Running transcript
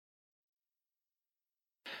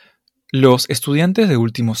Los estudiantes de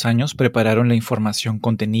últimos años prepararon la información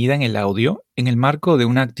contenida en el audio en el marco de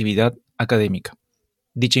una actividad académica.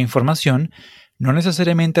 Dicha información no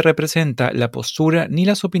necesariamente representa la postura ni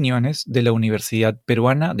las opiniones de la Universidad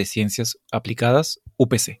Peruana de Ciencias Aplicadas,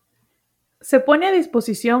 UPC. Se pone a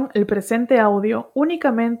disposición el presente audio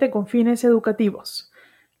únicamente con fines educativos.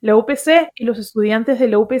 La UPC y los estudiantes de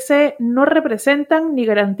la UPC no representan ni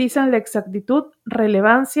garantizan la exactitud,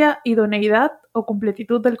 relevancia, idoneidad o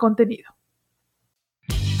completitud del contenido.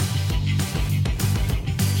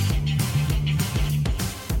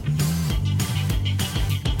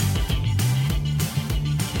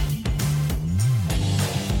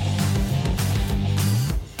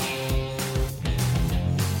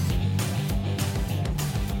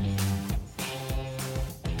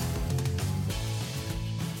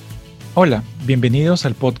 Hola, bienvenidos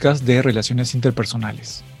al podcast de Relaciones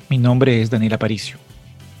Interpersonales. Mi nombre es Daniel Aparicio.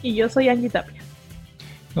 Y yo soy Angie Tapia.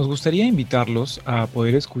 Nos gustaría invitarlos a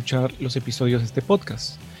poder escuchar los episodios de este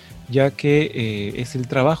podcast, ya que es el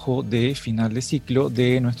trabajo de final de ciclo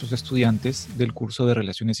de nuestros estudiantes del curso de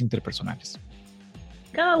Relaciones Interpersonales.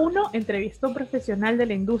 Cada uno entrevistó a un profesional de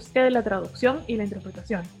la industria de la traducción y la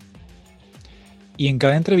interpretación. Y en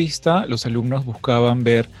cada entrevista, los alumnos buscaban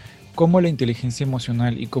ver cómo la inteligencia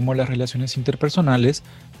emocional y cómo las relaciones interpersonales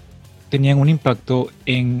tenían un impacto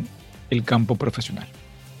en el campo profesional.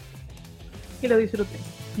 Que lo disfruten.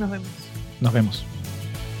 Nos vemos. Nos vemos.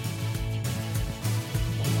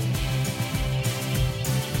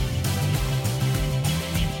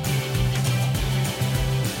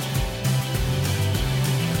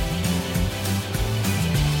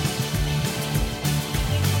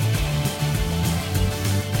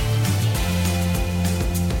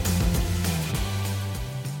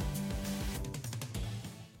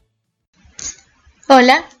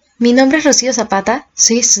 Hola, mi nombre es Rocío Zapata,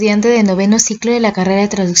 soy estudiante de noveno ciclo de la carrera de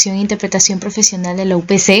Traducción e Interpretación Profesional de la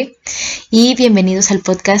UPC y bienvenidos al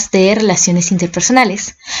podcast de Relaciones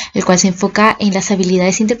Interpersonales, el cual se enfoca en las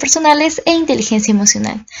habilidades interpersonales e inteligencia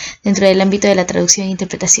emocional dentro del ámbito de la traducción e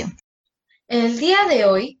interpretación. El día de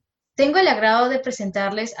hoy tengo el agrado de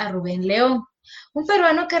presentarles a Rubén León, un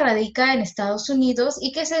peruano que radica en Estados Unidos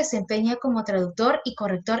y que se desempeña como traductor y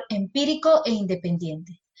corrector empírico e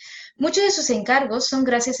independiente. Muchos de sus encargos son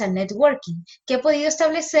gracias al networking que ha podido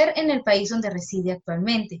establecer en el país donde reside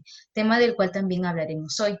actualmente, tema del cual también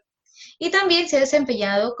hablaremos hoy. Y también se ha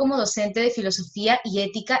desempeñado como docente de filosofía y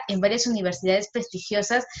ética en varias universidades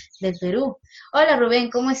prestigiosas del Perú. Hola Rubén,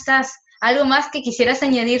 ¿cómo estás? ¿Algo más que quisieras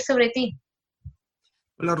añadir sobre ti?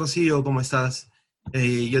 Hola Rocío, ¿cómo estás?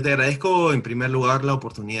 Yo te agradezco en primer lugar la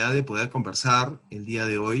oportunidad de poder conversar el día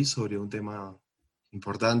de hoy sobre un tema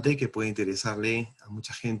importante que puede interesarle a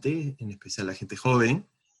mucha gente, en especial a la gente joven.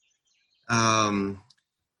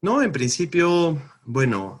 No, en principio,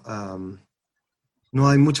 bueno, no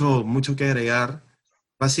hay mucho que agregar.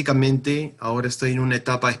 Básicamente, ahora estoy en una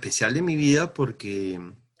etapa especial de mi vida porque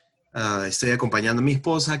estoy acompañando a mi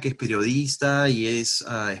esposa, que es periodista y es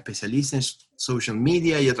especialista en social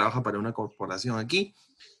media. Ella trabaja para una corporación aquí.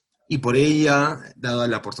 Y por ella, dada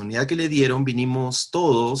la oportunidad que le dieron, vinimos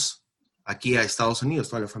todos aquí a Estados Unidos,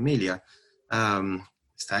 toda la familia.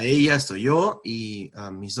 Está ella, estoy yo y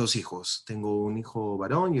mis dos hijos. Tengo un hijo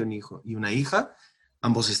varón y una hija.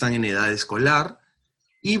 Ambos están en edad escolar.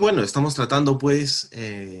 Y bueno, estamos tratando pues,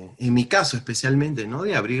 en mi caso especialmente, ¿no?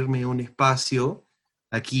 De abrirme un espacio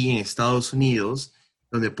aquí en Estados Unidos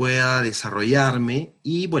donde pueda desarrollarme.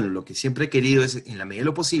 Y bueno, lo que siempre he querido es, en la medida de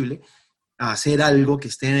lo posible, hacer algo que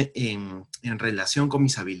esté en relación con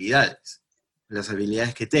mis habilidades, las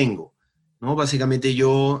habilidades que tengo, ¿no? Básicamente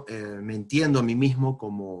yo me entiendo a mí mismo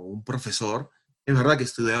como un profesor. Es verdad que he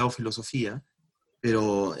estudiado filosofía,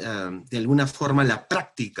 pero de alguna forma la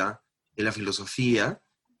práctica de la filosofía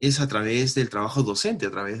es a través del trabajo docente,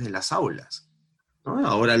 a través de las aulas, ¿no?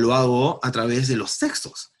 Ahora lo hago a través de los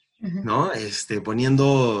textos, ¿no?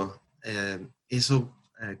 Poniendo eso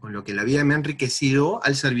con lo que la vida me ha enriquecido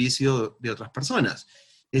al servicio de otras personas.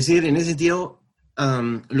 Es decir, en ese sentido,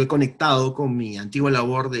 lo he conectado con mi antigua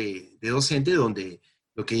labor de docente, donde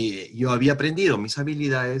lo que yo había aprendido, mis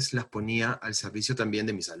habilidades, las ponía al servicio también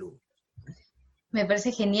de mis alumnos. Me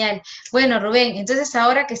parece genial. Bueno, Rubén, entonces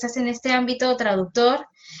ahora que estás en este ámbito traductor,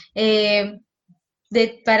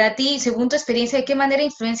 para ti, según tu experiencia, ¿de qué manera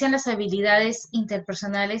influencian las habilidades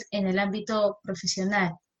interpersonales en el ámbito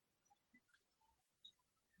profesional?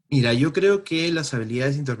 Mira, yo creo que las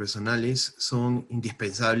habilidades interpersonales son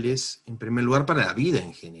indispensables, en primer lugar, para la vida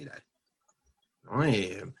en general, ¿no?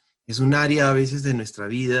 Es un área a veces de nuestra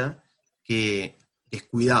vida que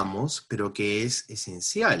descuidamos, pero que es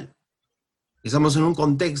esencial. Estamos en un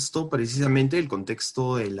contexto, precisamente el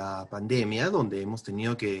contexto de la pandemia, donde hemos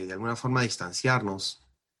tenido que de alguna forma distanciarnos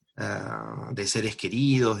de seres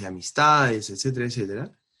queridos, de amistades, etcétera,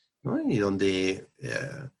 etcétera, ¿no? Y donde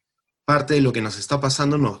parte de lo que nos está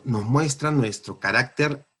pasando nos muestra nuestro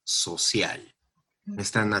carácter social,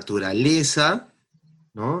 nuestra naturaleza,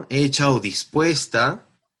 ¿no? Hecha o dispuesta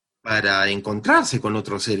para encontrarse con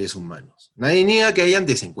otros seres humanos. Nadie niega que hayan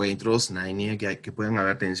desencuentros, nadie niega que puedan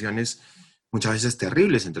haber tensiones muchas veces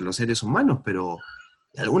terribles entre los seres humanos, pero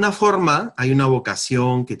de alguna forma hay una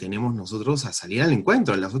vocación que tenemos nosotros a salir al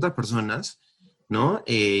encuentro de las otras personas, ¿no?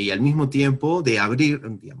 Y al mismo tiempo de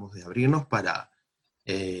digamos, de abrirnos para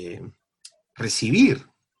recibir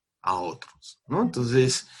a otros, ¿no?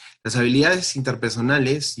 Entonces, las habilidades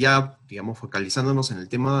interpersonales, ya, digamos, focalizándonos en el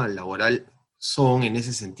tema laboral, son en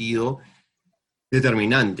ese sentido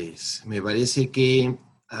determinantes. Me parece que,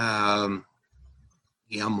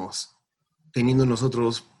 digamos, teniendo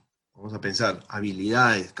nosotros, vamos a pensar,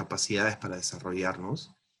 habilidades, capacidades para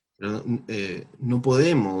desarrollarnos, pero, no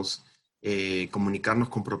podemos comunicarnos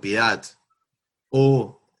con propiedad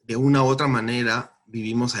o de una u otra manera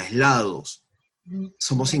vivimos aislados.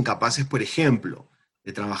 Somos incapaces, por ejemplo,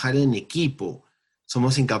 de trabajar en equipo,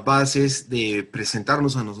 somos incapaces de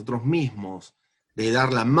presentarnos a nosotros mismos, de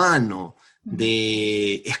dar la mano,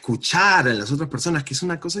 de escuchar a las otras personas, que es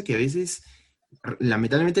una cosa que a veces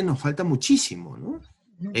lamentablemente nos falta muchísimo, ¿no?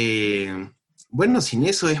 Bueno, sin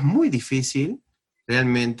eso es muy difícil,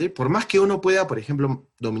 realmente, por más que uno pueda, por ejemplo,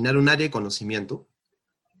 dominar un área de conocimiento,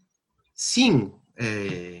 sin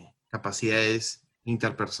capacidades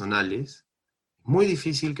interpersonales, muy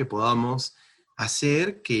difícil que podamos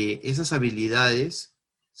hacer que esas habilidades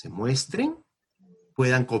se muestren,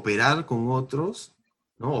 puedan cooperar con otros,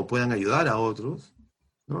 ¿no? O puedan ayudar a otros,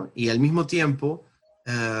 ¿no? Y al mismo tiempo,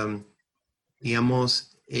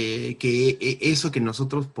 digamos, que eso que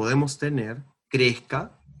nosotros podemos tener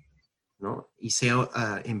crezca, ¿no? Y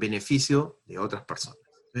sea en beneficio de otras personas.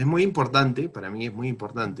 Es muy importante, para mí es muy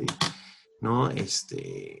importante, ¿no?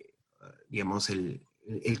 Digamos,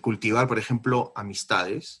 el cultivar, por ejemplo,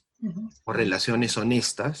 amistades o relaciones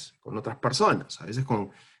honestas con otras personas. A veces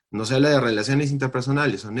no se habla de relaciones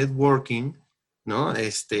interpersonales o networking, ¿no?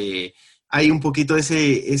 Hay un poquito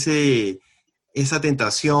esa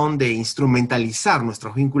tentación de instrumentalizar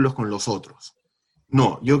nuestros vínculos con los otros.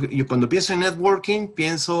 No, yo cuando pienso en networking,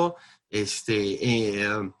 pienso,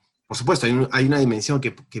 por supuesto, hay una dimensión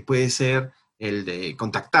que puede ser el de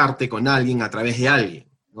contactarte con alguien a través de alguien,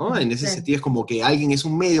 ¿no? En ese sentido es como que alguien es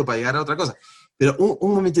un medio para llegar a otra cosa. Pero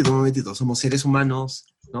un momentito, somos seres humanos,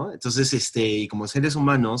 ¿no? Entonces, y como seres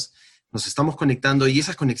humanos, nos estamos conectando y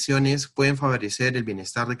esas conexiones pueden favorecer el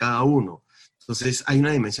bienestar de cada uno. Entonces, hay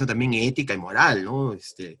una dimensión también ética y moral, ¿no?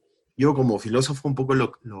 Yo como filósofo un poco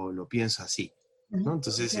lo pienso así, ¿no?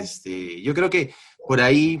 Entonces, yo creo que por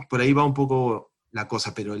ahí va un poco la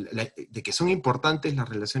cosa, pero de que son importantes las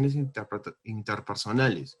relaciones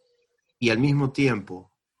interpersonales y al mismo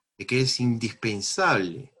tiempo de que es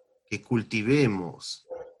indispensable que cultivemos,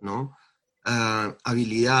 ¿no?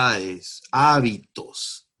 Habilidades,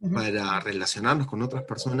 hábitos para relacionarnos con otras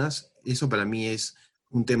personas, eso para mí es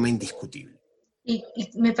un tema indiscutible. Y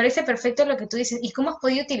me parece perfecto lo que tú dices. ¿Y cómo has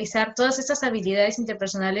podido utilizar todas estas habilidades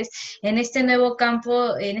interpersonales en este nuevo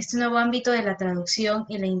campo, en este nuevo ámbito de la traducción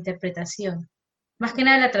y la interpretación? Más que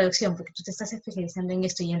nada la traducción, porque tú te estás especializando en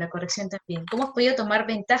esto y en la corrección también. ¿Cómo has podido tomar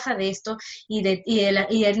ventaja de esto y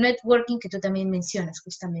del networking que tú también mencionas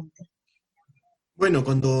justamente? Bueno,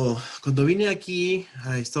 cuando vine aquí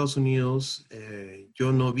a Estados Unidos,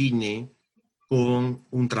 yo no vine con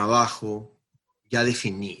un trabajo ya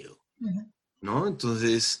definido, ¿no?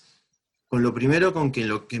 Entonces, con lo primero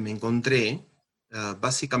lo que me encontré,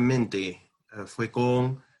 básicamente, fue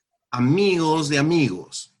con amigos de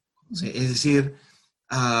amigos. O sea, es decir,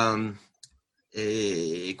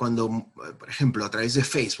 cuando, por ejemplo, a través de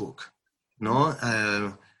Facebook, ¿no?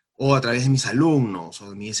 O a través de mis alumnos,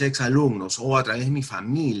 o de mis exalumnos, o a través de mi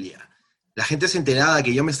familia, la gente se enteraba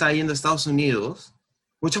que yo me estaba yendo a Estados Unidos,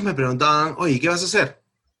 muchos me preguntaban, oye, ¿qué vas a hacer?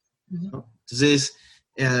 ¿No? Entonces,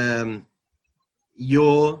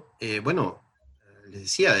 yo, bueno, les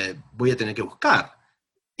decía, voy a tener que buscar.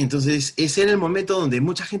 Entonces, ese era el momento donde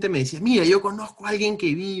mucha gente me decía, mira, yo conozco a alguien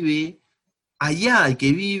que vive allá y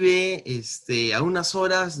que vive a unas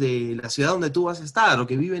horas de la ciudad donde tú vas a estar, o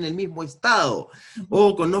que vive en el mismo estado,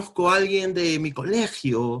 o conozco a alguien de mi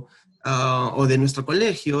colegio, o de nuestro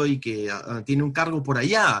colegio, y que tiene un cargo por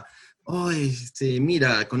allá, o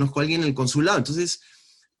mira, conozco a alguien en el consulado. Entonces,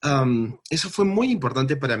 eso fue muy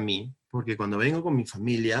importante para mí, porque cuando vengo con mi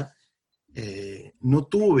familia, no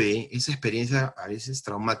tuve esa experiencia a veces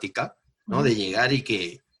traumática, ¿no? De llegar y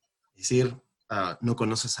que, decir, no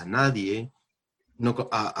conoces a nadie, no,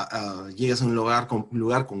 llegas a un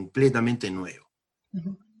lugar completamente nuevo.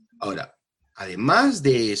 Ahora, además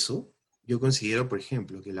de eso, yo considero, por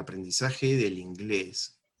ejemplo, que el aprendizaje del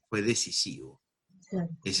inglés fue decisivo. Claro.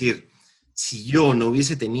 Es decir, si yo no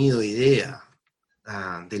hubiese tenido idea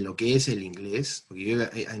de lo que es el inglés, porque yo,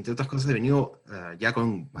 entre otras cosas, he venido ya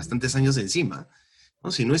con bastantes años encima,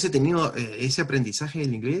 ¿no? Si no hubiese tenido ese aprendizaje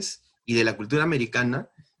del inglés y de la cultura americana,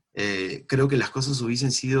 creo que las cosas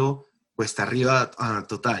hubiesen sido cuesta arriba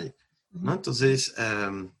total, ¿no? Entonces,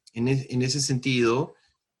 en ese sentido,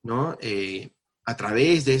 ¿no? A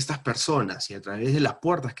través de estas personas y a través de las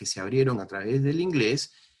puertas que se abrieron a través del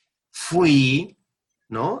inglés, fui,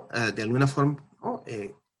 ¿no? De alguna forma, ¿no?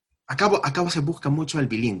 Acá se busca mucho al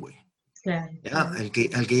bilingüe. Claro, ¿Ya? claro.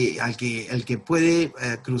 El que puede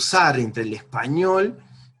cruzar entre el español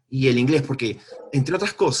y el inglés, porque, entre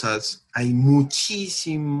otras cosas, hay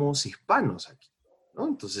muchísimos hispanos aquí, ¿no?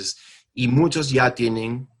 Entonces, y muchos ya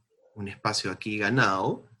tienen un espacio aquí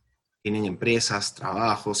ganado, tienen empresas,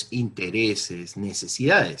 trabajos, intereses,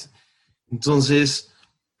 necesidades. Entonces,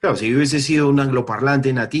 claro, si yo hubiese sido un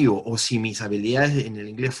angloparlante nativo, o si mis habilidades en el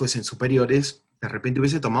inglés fuesen superiores, de repente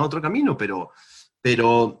hubiese tomado otro camino,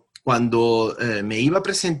 pero cuando me iba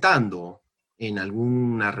presentando en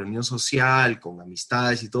alguna reunión social, con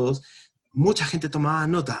amistades y todos, mucha gente tomaba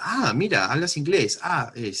nota. Ah, mira, hablas inglés.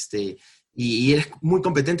 Ah, y eres muy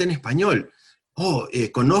competente en español. Oh,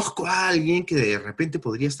 conozco a alguien que de repente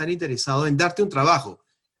podría estar interesado en darte un trabajo.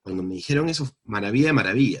 Cuando me dijeron eso, maravilla de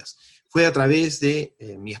maravillas. Fue a través de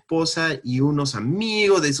mi esposa y unos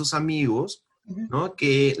amigos de esos amigos, ¿no?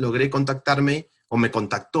 Que logré contactarme, o me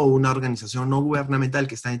contactó una organización no gubernamental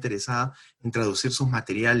que está interesada en traducir sus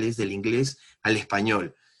materiales del inglés al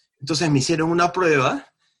español. Entonces me hicieron una prueba,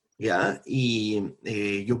 ¿ya? Y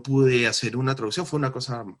yo pude hacer una traducción. Fue una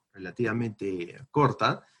cosa relativamente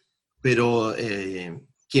corta, pero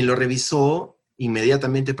quien lo revisó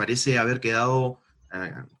inmediatamente parece haber quedado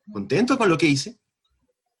contento con lo que hice,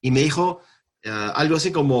 y me dijo algo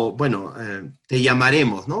así como, bueno, te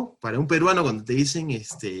llamaremos, ¿no? Para un peruano, cuando te dicen,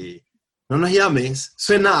 no nos llames,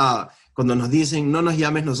 suena cuando nos dicen, no nos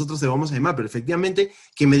llames, nosotros te vamos a llamar, pero efectivamente,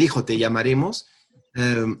 quien me dijo, te llamaremos,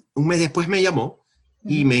 un mes después me llamó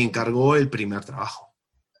y me encargó el primer trabajo.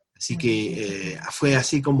 Así que fue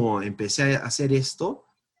así como empecé a hacer esto.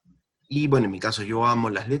 Y bueno, en mi caso yo amo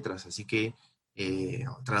las letras, así que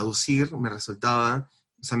traducir me resultaba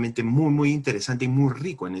justamente muy, muy interesante y muy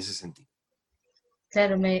rico en ese sentido.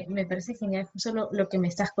 Claro, me parece genial justo lo que me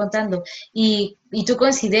estás contando. Y tú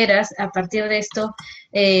consideras, a partir de esto,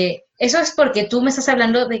 eso es porque tú me estás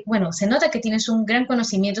hablando de, bueno, se nota que tienes un gran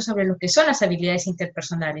conocimiento sobre lo que son las habilidades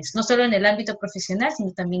interpersonales, no solo en el ámbito profesional,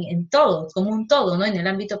 sino también en todo, como un todo, ¿no? En el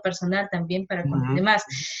ámbito personal también para con los demás.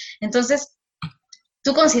 Entonces,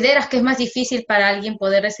 ¿tú consideras que es más difícil para alguien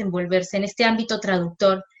poder desenvolverse en este ámbito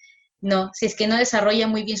traductor, no? Si es que no desarrolla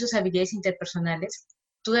muy bien sus habilidades interpersonales.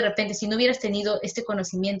 Tú de repente, si no hubieras tenido este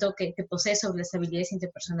conocimiento que posees sobre las habilidades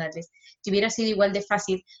interpersonales, ¿te hubiera sido igual de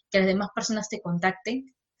fácil que las demás personas te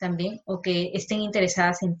contacten también o que estén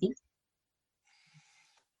interesadas en ti?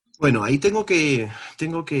 Bueno, ahí tengo que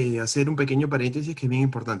hacer un pequeño paréntesis que es bien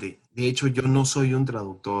importante. De hecho, yo no soy un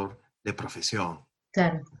traductor de profesión.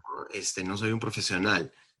 Claro. No soy un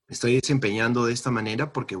profesional. Me estoy desempeñando de esta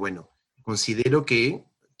manera porque, bueno, considero que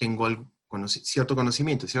tengo cierto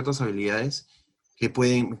conocimiento, ciertas habilidades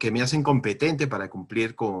que me hacen competente para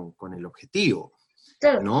cumplir con el objetivo,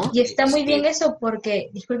 Claro, ¿no? y está muy bien eso porque,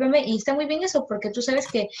 discúlpeme, y está muy bien eso porque tú sabes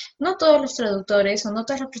que no todos los traductores o no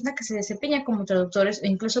todas las personas que se desempeñan como traductores o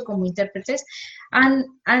incluso como intérpretes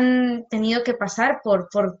han tenido que pasar por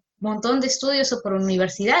montón de estudios o por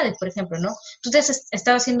universidades, por ejemplo, ¿no? Tú te has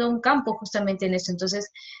estado haciendo un campo justamente en eso, entonces,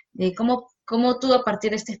 ¿cómo tú a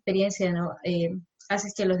partir de esta experiencia, ¿no?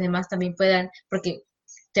 Haces que los demás también puedan, porque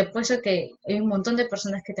te apuesto que hay un montón de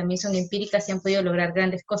personas que también son empíricas y han podido lograr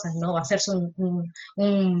grandes cosas, ¿no? Hacerse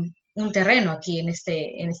un terreno aquí en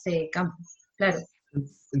este campo, claro.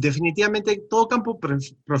 Definitivamente todo campo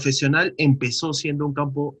profesional empezó siendo un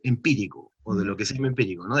campo empírico, o de lo que se llama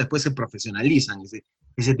empírico, ¿no? Después se profesionalizan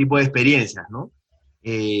ese tipo de experiencias, ¿no?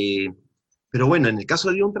 Pero bueno, en el caso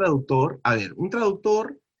de un traductor, a ver, un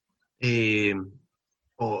traductor,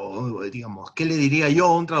 o digamos, ¿qué le diría yo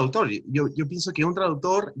a un traductor? Yo pienso que un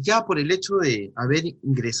traductor, ya por el hecho de haber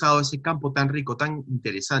ingresado a ese campo tan rico, tan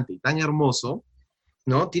interesante y tan hermoso,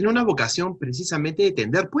 ¿no? Tiene una vocación precisamente de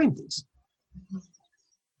tender puentes,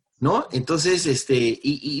 ¿no? Entonces,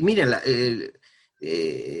 y miren,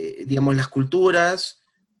 digamos, las culturas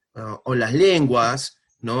o las lenguas,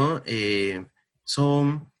 ¿no?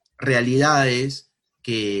 Son realidades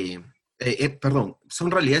que,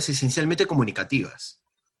 son realidades esencialmente comunicativas.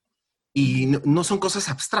 Y no son cosas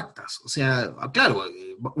abstractas. O sea, claro,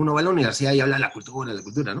 uno va a la universidad y habla de la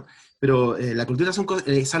cultura, ¿no? Pero la cultura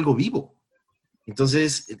es algo vivo.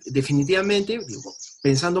 Entonces, definitivamente, digo,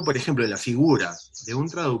 pensando, por ejemplo, en la figura de un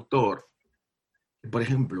traductor, por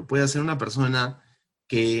ejemplo, puede ser una persona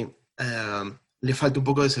que le falta un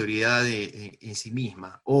poco de seguridad en sí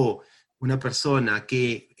misma, o una persona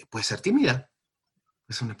que puede ser tímida,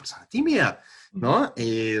 puede ser una persona tímida, ¿no?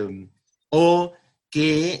 O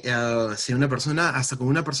que sea una persona hasta con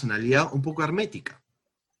una personalidad un poco hermética.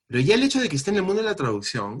 Pero ya el hecho de que esté en el mundo de la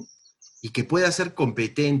traducción y que pueda ser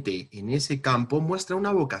competente en ese campo muestra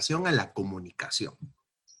una vocación a la comunicación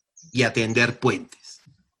y a tender puentes.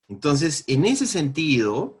 Entonces, en ese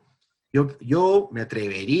sentido, yo me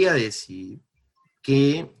atrevería a decir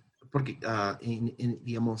que, porque,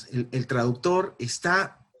 digamos, el traductor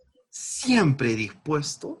está siempre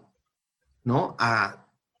dispuesto, ¿no?, a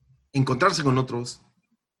encontrarse con otros,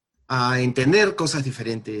 a entender cosas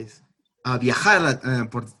diferentes, a viajar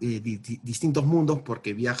por distintos mundos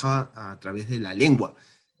porque viaja a través de la lengua,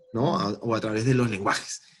 ¿no? O a través de los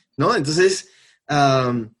lenguajes, ¿no? Entonces,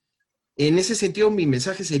 en ese sentido, mi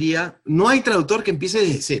mensaje sería, no hay traductor que empiece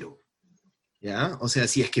desde cero, ¿ya? O sea,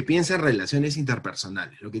 si es que piensa en relaciones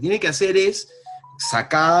interpersonales, lo que tiene que hacer es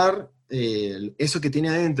sacar eso que tiene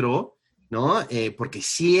adentro, ¿no? Porque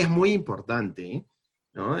sí es muy importante,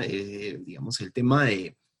 ¿no? Digamos, el tema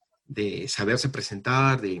de saberse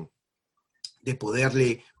presentar, de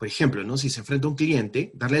poderle, por ejemplo, ¿no?, si se enfrenta a un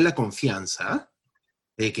cliente, darle la confianza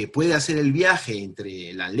de que puede hacer el viaje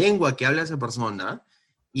entre la lengua que habla esa persona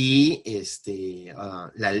y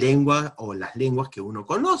la lengua o las lenguas que uno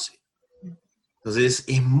conoce. Entonces,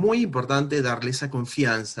 es muy importante darle esa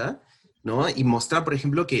confianza, ¿no? Y mostrar, por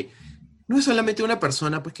ejemplo, que no es solamente una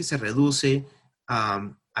persona pues, que se reduce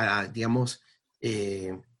digamos,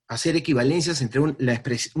 hacer equivalencias entre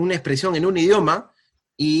una expresión en un idioma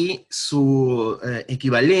y su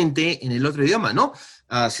equivalente en el otro idioma, ¿no?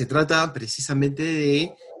 Se trata precisamente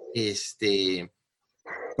de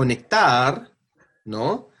conectar,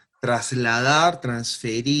 ¿no? Trasladar,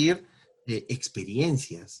 transferir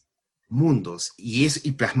experiencias, mundos,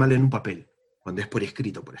 y plasmarlo en un papel, cuando es por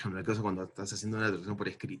escrito, por ejemplo, en el caso cuando estás haciendo una traducción por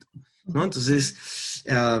escrito, ¿no? Entonces,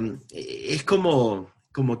 es como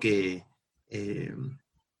que,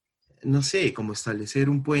 no sé, como establecer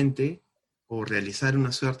un puente o realizar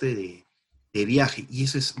una suerte de viaje, y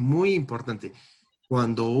eso es muy importante.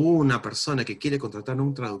 Cuando una persona que quiere contratar a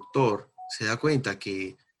un traductor se da cuenta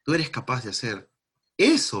que tú eres capaz de hacer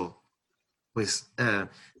eso, pues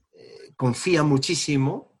confía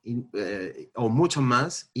muchísimo o mucho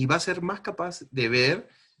más y va a ser más capaz de ver,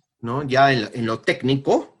 ¿no?, ya en lo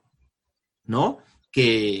técnico, ¿no?,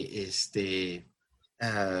 que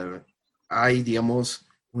hay, digamos,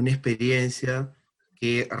 una experiencia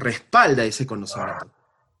que respalda ese conocimiento.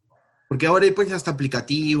 Porque ahora hay pues hasta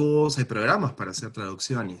aplicativos, hay programas para hacer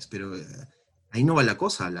traducciones, pero ahí no va la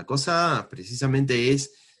cosa. La cosa precisamente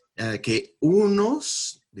es que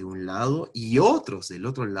unos de un lado y otros del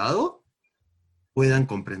otro lado puedan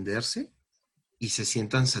comprenderse y se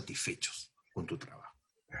sientan satisfechos con tu trabajo.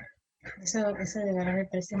 Eso de verdad me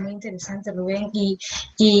parece muy interesante, Rubén, y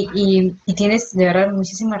tienes de verdad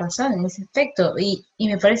muchísima razón en ese aspecto. Y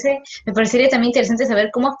me parecería también interesante saber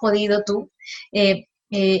cómo has podido tú,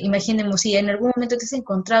 imaginemos, si en algún momento te has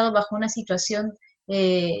encontrado bajo una situación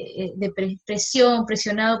de presión,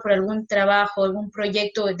 presionado por algún trabajo, algún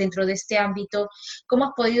proyecto dentro de este ámbito, ¿cómo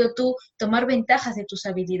has podido tú tomar ventajas de tus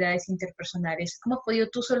habilidades interpersonales? ¿Cómo has podido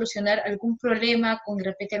tú solucionar algún problema con de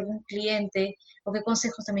repente algún cliente? ¿O qué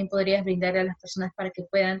consejos también podrías brindar a las personas para que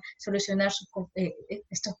puedan solucionar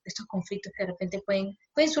estos conflictos que de repente pueden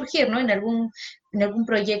surgir, ¿no?, en algún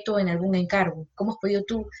proyecto o en algún encargo? ¿Cómo has podido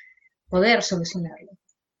tú poder solucionarlo?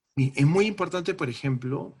 Y es muy importante, por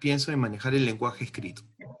ejemplo, pienso en manejar el lenguaje escrito.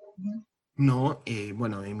 No,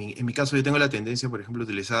 bueno, en mi caso yo tengo la tendencia, por ejemplo, a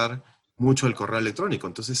utilizar mucho el correo electrónico.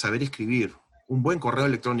 Entonces, saber escribir un buen correo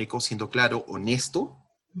electrónico, siendo claro, honesto,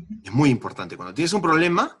 es muy importante. Cuando tienes un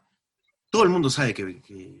problema, todo el mundo sabe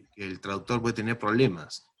que el traductor puede tener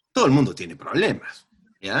problemas. Todo el mundo tiene problemas,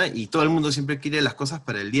 ¿ya? Y todo el mundo siempre quiere las cosas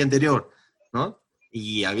para el día anterior, ¿no?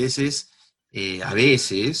 Y a veces,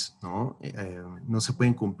 ¿no?, no se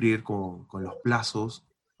pueden cumplir con los plazos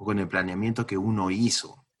o con el planeamiento que uno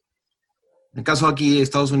hizo. En el caso aquí de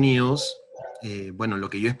Estados Unidos, bueno, lo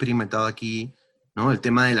que yo he experimentado aquí, ¿no?, el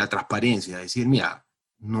tema de la transparencia, decir, mira,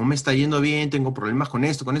 no me está yendo bien, tengo problemas con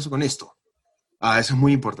esto, con eso, con esto. Eso es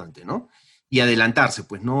muy importante, ¿no? Y adelantarse,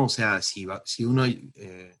 pues, ¿no? O sea, si uno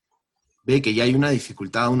ve que ya hay una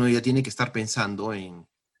dificultad, uno ya tiene que estar pensando en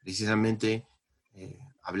precisamente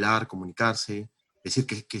hablar, comunicarse, decir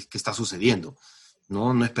qué está sucediendo,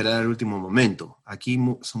 ¿no? No esperar al último momento. Aquí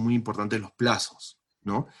son muy importantes los plazos,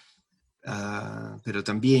 ¿no? Pero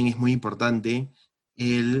también es muy importante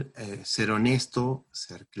el ser honesto,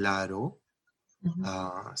 ser claro,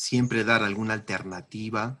 siempre dar alguna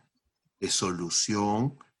alternativa de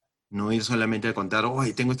solución, no ir solamente a contar,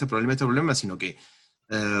 oye, tengo este problema, sino que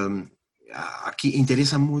aquí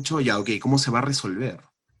interesa mucho, ya, ok, ¿cómo se va a resolver?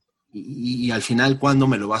 Y al final, ¿cuándo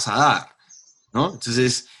me lo vas a dar? ¿No?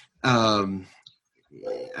 Entonces,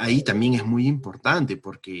 ahí también es muy importante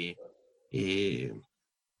porque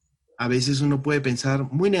a veces uno puede pensar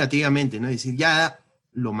muy negativamente, ¿no? Decir, ya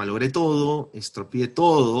lo malogré todo, estropeé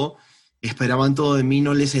todo, esperaban todo de mí,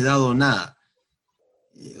 no les he dado nada.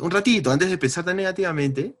 Un ratito, antes de pensar tan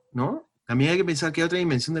negativamente, ¿no? También hay que pensar que hay otra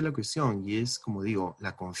dimensión de la cuestión, y es, como digo,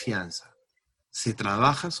 la confianza. Se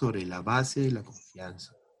trabaja sobre la base de la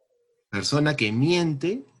confianza. Persona que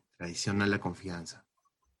miente, traiciona la confianza.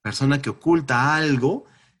 Persona que oculta algo,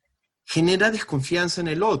 genera desconfianza en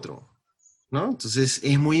el otro, ¿no? Entonces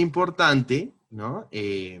es muy importante, ¿no?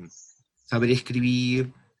 Saber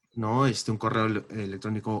escribir, ¿no? Un correo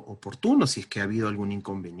electrónico oportuno si es que ha habido algún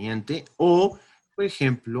inconveniente, o, por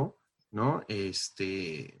ejemplo, ¿no?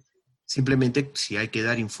 Simplemente si hay que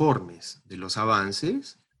dar informes de los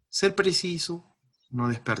avances, ser preciso, no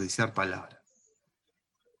desperdiciar palabras.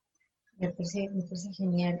 Me parece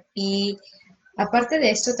genial. Y aparte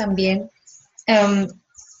de esto también,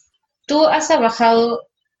 tú has trabajado,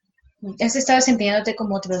 has estado desempeñándote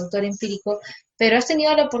como traductor empírico, pero has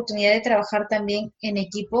tenido la oportunidad de trabajar también en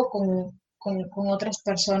equipo con otras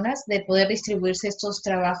personas, de poder distribuirse estos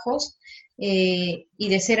trabajos, y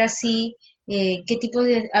de ser así, ¿qué tipo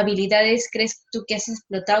de habilidades crees tú que has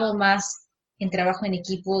explotado más en trabajo en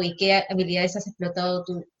equipo y qué habilidades has explotado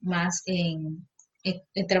tú más en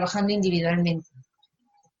trabajando individualmente?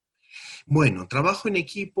 Bueno, trabajo en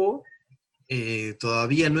equipo,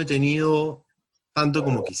 todavía no he tenido tanto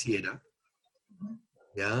como quisiera,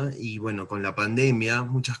 ¿ya? Y bueno, con la pandemia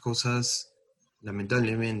muchas cosas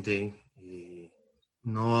lamentablemente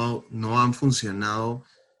no han funcionado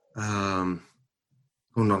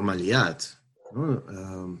con normalidad,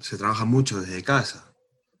 ¿no? Se trabaja mucho desde casa,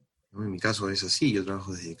 ¿no? En mi caso es así, yo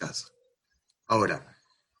trabajo desde casa. Ahora,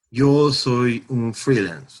 yo soy un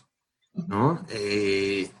freelance, ¿no?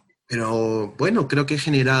 Pero bueno, creo que he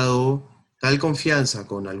generado tal confianza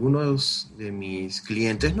con algunos de mis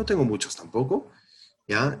clientes, no tengo muchos tampoco,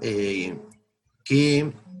 ¿ya?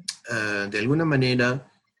 Que de alguna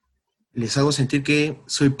manera les hago sentir que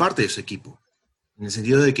soy parte de su equipo, en el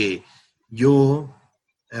sentido de que yo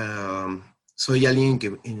soy alguien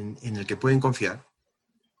en el que pueden confiar.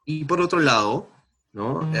 Y por otro lado,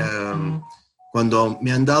 ¿no? Cuando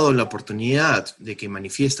me han dado la oportunidad de que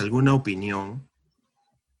manifieste alguna opinión,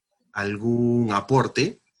 algún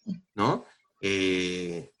aporte, ¿no?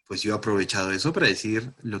 Pues yo he aprovechado eso para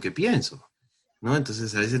decir lo que pienso, ¿no?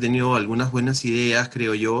 Entonces a veces he tenido algunas buenas ideas,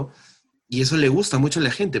 creo yo, y eso le gusta mucho a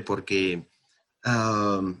la gente porque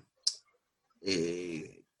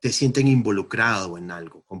te sienten involucrado en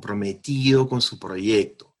algo, comprometido con su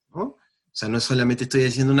proyecto, ¿no? O sea, no es solamente estoy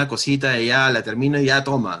haciendo una cosita y ya la termino y ya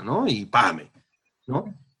toma, ¿no? Y págame, ¿no?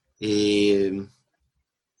 Eso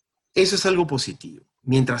es algo positivo.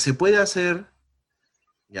 Mientras se puede hacer,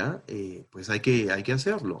 ¿ya? Pues hay que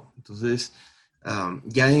hacerlo. Entonces,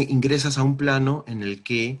 ya ingresas a un plano en el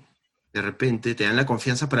que de repente te dan la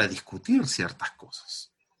confianza para discutir ciertas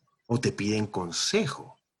cosas. O te piden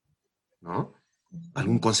consejo, ¿no?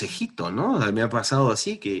 Algún consejito, ¿no? Me ha pasado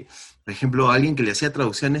así que, por ejemplo, alguien que le hacía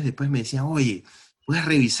traducciones después me decía, oye, ¿puedes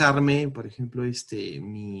revisarme, por ejemplo,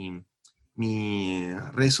 mi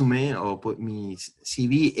resumen o mi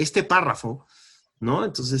CV, este párrafo, ¿no?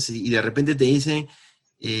 Entonces, y de repente te dicen,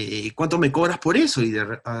 ¿cuánto me cobras por eso? Y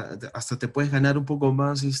hasta te puedes ganar un poco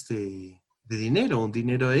más de dinero, un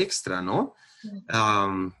dinero extra, ¿no?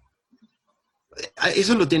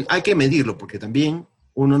 Eso hay que medirlo, porque también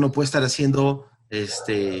uno no puede estar haciendo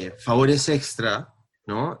favores extra,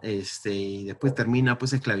 ¿no? Y después termina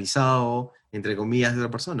pues esclavizado, entre comillas, de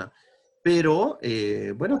otra persona. Pero,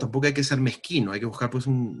 bueno, tampoco hay que ser mezquino, hay que buscar pues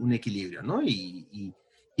un equilibrio, ¿no? Y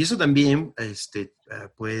eso también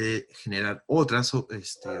puede generar otras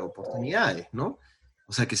oportunidades, ¿no?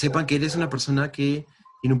 O sea, que sepan que eres una persona que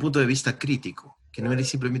tiene un punto de vista crítico, que no eres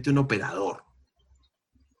simplemente un operador.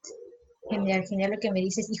 Genial, genial lo que me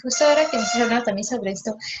dices. Y justo ahora que me estás hablando también sobre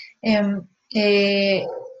esto, em, eh,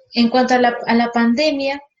 en cuanto a la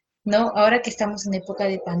pandemia, ¿no? Ahora que estamos en época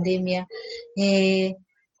de pandemia,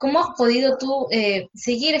 ¿cómo has podido tú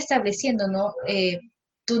seguir estableciendo, ¿no?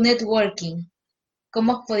 Tu networking?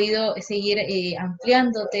 ¿Cómo has podido seguir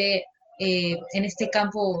ampliándote en este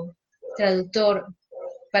campo traductor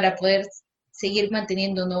para poder seguir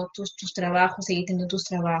manteniendo, ¿no? tus trabajos, seguir teniendo tus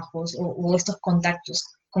trabajos o estos contactos,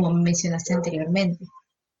 como mencionaste anteriormente?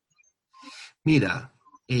 Mira,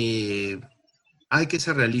 hay que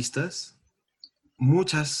ser realistas.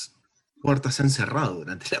 Muchas puertas se han cerrado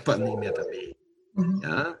durante la pandemia también, Ujú.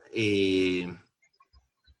 ¿ya?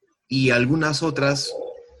 Y algunas otras,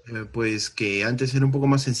 pues que antes eran un poco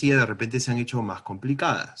más sencillas, de repente se han hecho más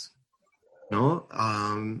complicadas, ¿no?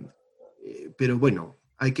 Pero bueno,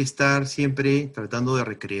 hay que estar siempre tratando de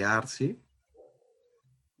recrearse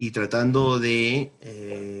y tratando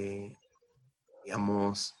de,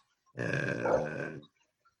 digamos,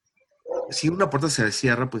 si una puerta se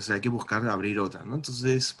cierra, pues hay que buscar abrir otra, ¿no?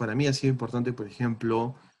 Entonces, para mí ha sido importante, por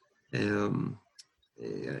ejemplo, eh,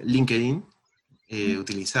 LinkedIn,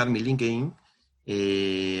 utilizar mi LinkedIn.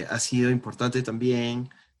 Ha sido importante también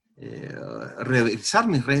eh, revisar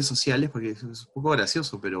mis redes sociales, porque es un poco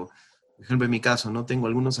gracioso, pero, por ejemplo, en mi caso, ¿no? Tengo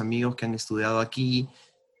algunos amigos que han estudiado aquí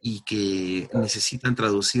y que necesitan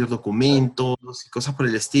traducir documentos y cosas por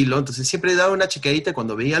el estilo. Entonces, siempre he dado una checadita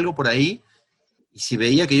cuando veía algo por ahí y si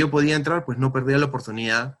veía que yo podía entrar, pues no perdía la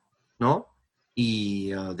oportunidad, ¿no?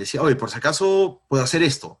 Y decía, oye, por si acaso puedo hacer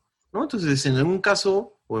esto, ¿no? Entonces, en algún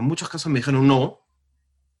caso, o en muchos casos me dijeron no,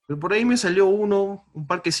 pero por ahí me salió un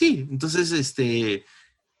par que sí. Entonces,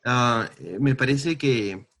 me parece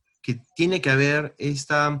que tiene que haber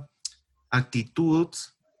esta actitud,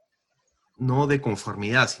 no de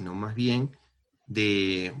conformidad, sino más bien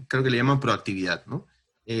creo que le llaman proactividad, ¿no?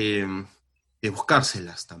 De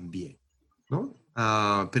buscárselas también, ¿no?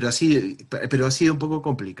 Pero ha sido un poco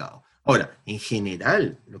complicado. Ahora, en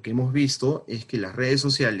general, lo que hemos visto es que las redes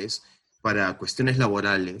sociales para cuestiones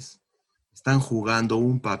laborales están jugando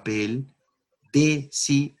un papel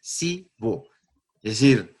decisivo. Es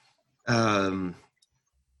decir, um,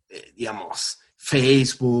 digamos,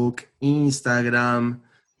 Facebook, Instagram,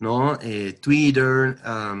 ¿no? Twitter,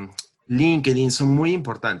 LinkedIn son muy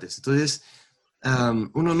importantes. Entonces,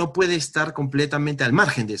 uno no puede estar completamente al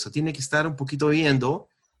margen de eso, tiene que estar un poquito viendo,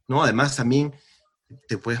 ¿no? Además, también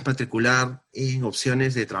te puedes matricular en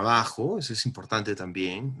opciones de trabajo, eso es importante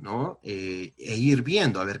también, ¿no? E ir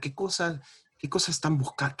viendo, a ver qué cosas están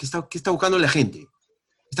buscando, qué está buscando la gente,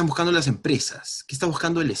 qué están buscando las empresas, qué está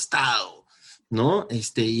buscando el Estado, ¿no?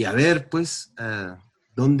 Y a ver, pues,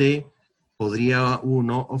 dónde podría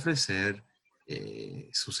uno ofrecer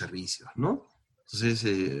sus servicios, ¿no? Entonces,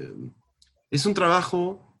 es un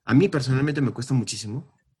trabajo, a mí personalmente me cuesta muchísimo,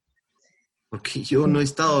 porque yo no he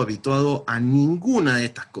estado habituado a ninguna de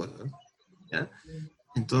estas cosas, ¿ya?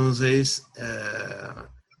 Entonces,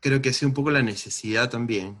 creo que ha sido un poco la necesidad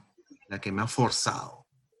también la que me ha forzado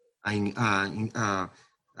a,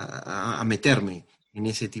 a meterme en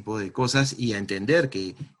ese tipo de cosas y a entender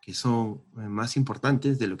que son más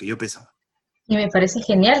importantes de lo que yo pensaba. Y me parece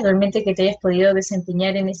genial realmente que te hayas podido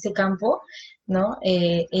desempeñar en este campo, ¿no?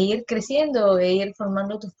 E ir creciendo, e ir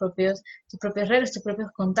formando tus propias redes, tus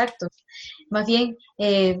propios contactos. Más bien,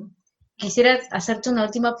 quisiera hacerte una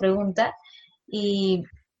última pregunta y,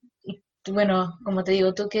 bueno, como te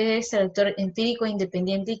digo, tú que eres traductor empírico e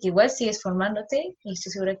independiente y que igual sigues formándote y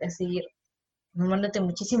estoy segura que vas a seguir formándote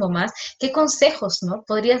muchísimo más, ¿qué consejos, no,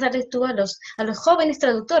 podrías darle tú a los jóvenes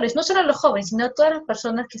traductores, no solo a los jóvenes, sino a todas las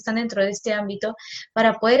personas que están dentro de este ámbito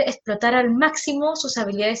para poder explotar al máximo sus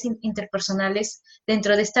habilidades interpersonales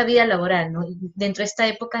dentro de esta vida laboral, ¿no? Dentro de esta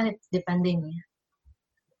época de pandemia?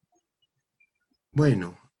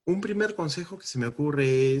 Bueno, un primer consejo que se me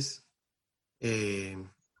ocurre es eh,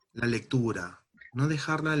 la lectura. No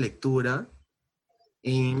dejar la lectura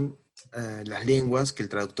en las lenguas que el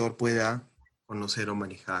traductor pueda conocer o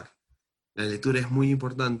manejar. La lectura es muy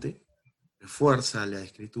importante, refuerza la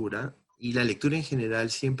escritura y la lectura en general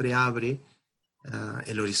siempre abre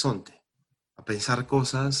el horizonte a pensar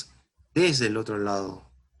cosas desde el otro lado,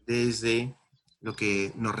 desde lo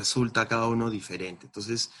que nos resulta a cada uno diferente.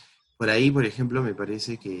 Entonces, por ahí, por ejemplo, me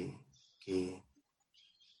parece que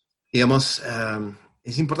digamos,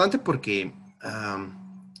 es importante porque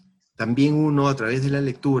también uno a través de la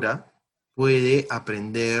lectura puede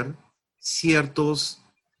aprender ciertos,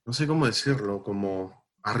 no sé cómo decirlo, como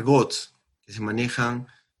argots que se manejan.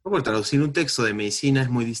 ¿No? Porque traducir un texto de medicina es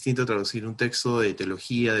muy distinto a traducir un texto de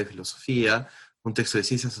teología, de filosofía, un texto de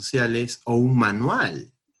ciencias sociales o un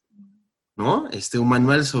manual, ¿no? Un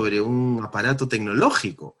manual sobre un aparato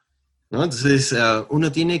tecnológico, ¿no? Entonces,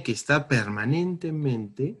 uno tiene que estar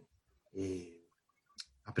permanentemente eh,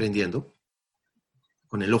 aprendiendo,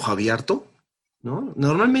 con el ojo abierto, ¿no?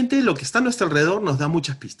 Normalmente lo que está a nuestro alrededor nos da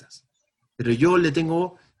muchas pistas, pero yo le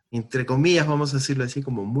tengo, entre comillas, vamos a decirlo así,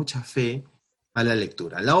 como mucha fe a la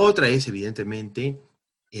lectura. La otra es, evidentemente,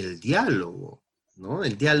 el diálogo, ¿no?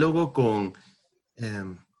 El diálogo con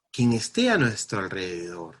quien esté a nuestro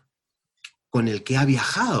alrededor, con el que ha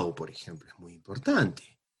viajado, por ejemplo, es muy importante,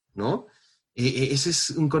 ¿no? Ese es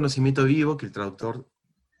un conocimiento vivo que el traductor,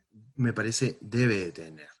 me parece, debe de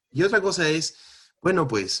tener. Y otra cosa es, bueno,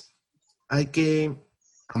 pues hay que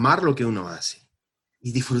amar lo que uno hace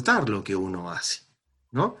y disfrutar lo que uno hace,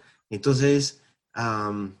 ¿no? Entonces,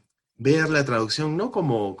 ver la traducción no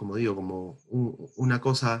como digo, como una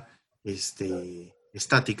cosa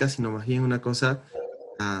estática, sino más bien una cosa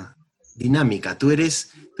dinámica. Tú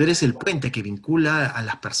eres el puente que vincula a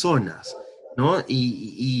las personas, ¿no?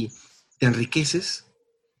 Y te enriqueces,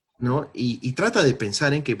 ¿no? Y trata de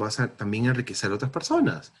pensar en que vas a también enriquecer a otras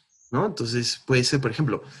personas, ¿no? Entonces puede ser, por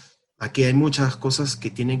ejemplo, aquí hay muchas cosas que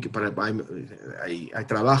tienen que, hay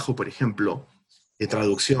trabajo, por ejemplo, de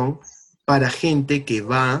traducción para gente que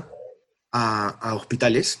va a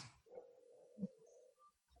hospitales,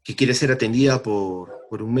 que quiere ser atendida por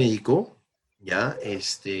un médico, ¿ya?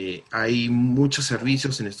 Hay muchos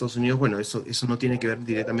servicios en Estados Unidos, bueno, eso no tiene que ver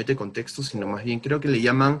directamente con texto, sino más bien creo que le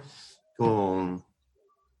llaman con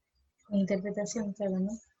interpretación, claro,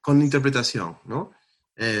 ¿no? Con interpretación, ¿no?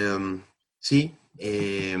 Sí,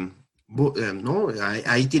 ¿no?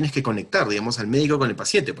 Ahí tienes que conectar, digamos, al médico con el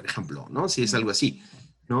paciente, por ejemplo, ¿no? Si es algo así,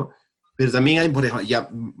 ¿no? Pero también hay, por ejemplo, ya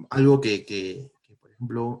algo que, por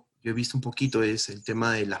ejemplo, yo he visto un poquito es el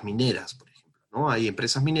tema de las mineras, por ejemplo, ¿no? Hay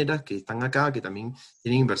empresas mineras que están acá, que también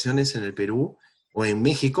tienen inversiones en el Perú o en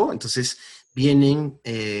México, entonces vienen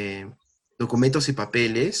documentos y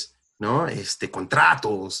papeles, ¿no?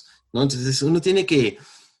 Contratos, ¿no? Entonces uno tiene que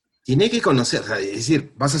conocer, o sea, es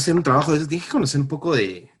decir, vas a hacer un trabajo de eso, tienes que conocer un poco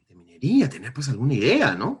de minería, tener pues alguna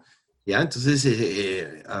idea, ¿no? ¿Ya? Entonces,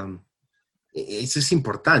 eso es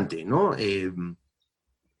importante, ¿no?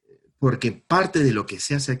 Porque parte de lo que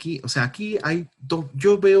se hace aquí, o sea, aquí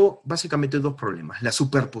yo veo básicamente dos problemas, las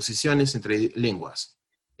superposiciones entre lenguas,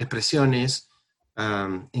 expresiones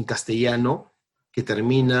en castellano que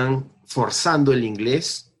terminan forzando el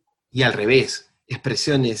inglés y al revés,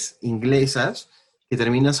 expresiones inglesas que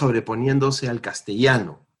terminan sobreponiéndose al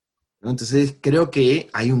castellano, ¿no? Entonces creo que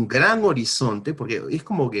hay un gran horizonte, porque es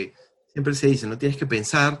como que siempre se dice, no tienes que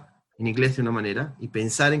pensar en inglés de una manera y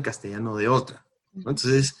pensar en castellano de otra, ¿no?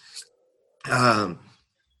 Entonces,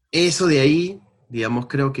 eso de ahí, digamos,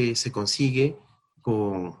 creo que se consigue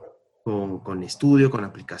con estudio, con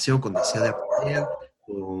aplicación, con deseo de aprender,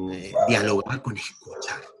 con dialogar, con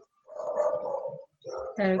escuchar.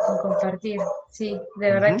 Claro, con compartir, sí,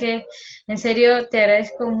 de verdad que en serio te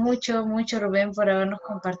agradezco mucho, mucho Rubén por habernos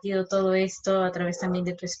compartido todo esto a través también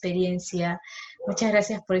de tu experiencia. Muchas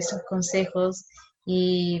gracias por esos consejos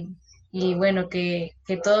y bueno, que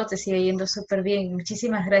todo te siga yendo súper bien.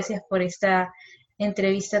 Muchísimas gracias por esta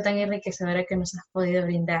entrevista tan enriquecedora que nos has podido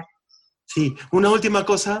brindar. Sí, una última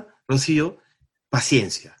cosa, Rocío,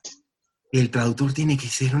 paciencia. El traductor tiene que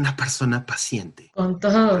ser una persona paciente. Con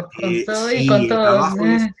todo sí, y con todo.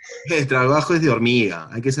 El trabajo es de hormiga,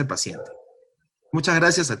 hay que ser paciente. Muchas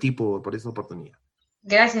gracias a ti por esta oportunidad.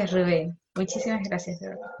 Gracias, Rubén. Muchísimas gracias, de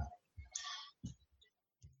verdad.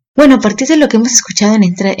 Bueno, a partir de lo que hemos escuchado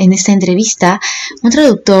en esta entrevista, un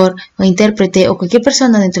traductor o intérprete o cualquier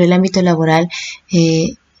persona dentro del ámbito laboral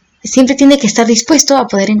siempre tiene que estar dispuesto a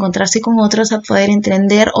poder encontrarse con otros, a poder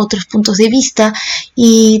entender otros puntos de vista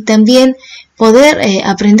y también poder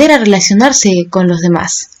aprender a relacionarse con los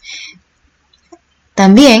demás.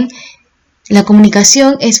 También la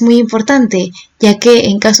comunicación es muy importante, ya que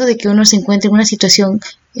en caso de que uno se encuentre en una situación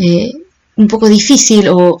un poco difícil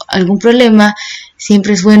o algún problema,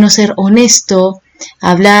 siempre es bueno ser honesto,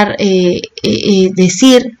 hablar,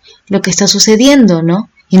 decir lo que está sucediendo,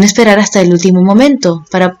 ¿no? Y no esperar hasta el último momento,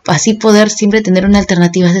 para así poder siempre tener una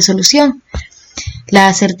alternativa de solución. La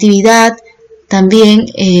asertividad, también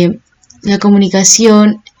la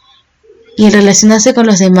comunicación y el relacionarse con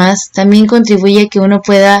los demás también contribuye a que uno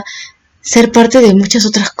pueda ser parte de muchas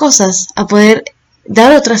otras cosas, a poder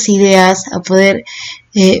dar otras ideas, a poder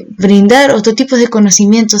brindar otro tipo de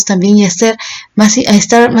conocimientos también y a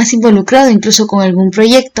estar más involucrado incluso con algún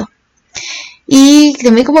proyecto. Y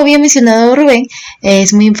también, como había mencionado Rubén,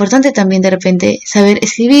 es muy importante también de repente saber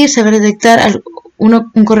escribir, saber redactar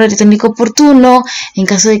un correo electrónico oportuno en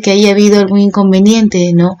caso de que haya habido algún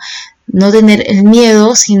inconveniente, ¿no? No tener el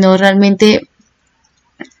miedo, sino realmente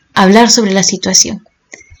hablar sobre la situación.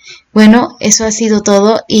 Bueno, eso ha sido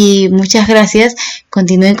todo y muchas gracias.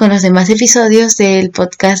 Continúen con los demás episodios del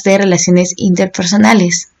podcast de Relaciones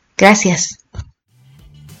Interpersonales. Gracias.